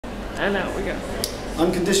And out we go.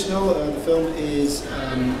 Unconditional, the film is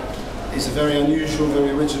a very unusual, very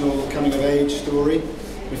original coming-of-age story.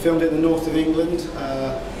 We filmed it in the north of England,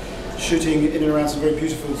 shooting in and around some very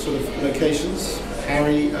beautiful sort of locations.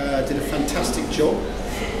 Harry did a fantastic job.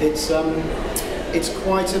 It's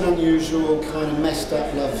quite an unusual, kind of messed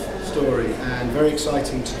up love story, and very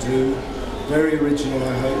exciting to do, very original,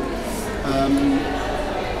 I hope.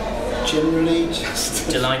 Generally, just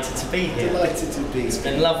delighted to be here. Delighted to be. It's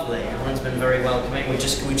been lovely. Everyone's been very welcoming. We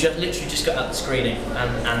literally just got out the screening,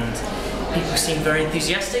 and people seemed very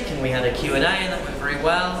enthusiastic, and we had a Q&A, and that went very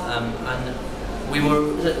well. And we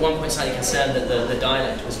were at one point slightly concerned that the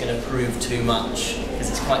dialect was going to prove too much because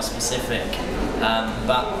it's quite specific.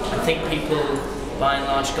 But I think people, by and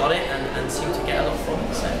large, got it and seem to get a lot from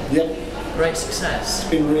it. So yep. Great success. It's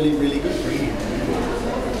been really, really good.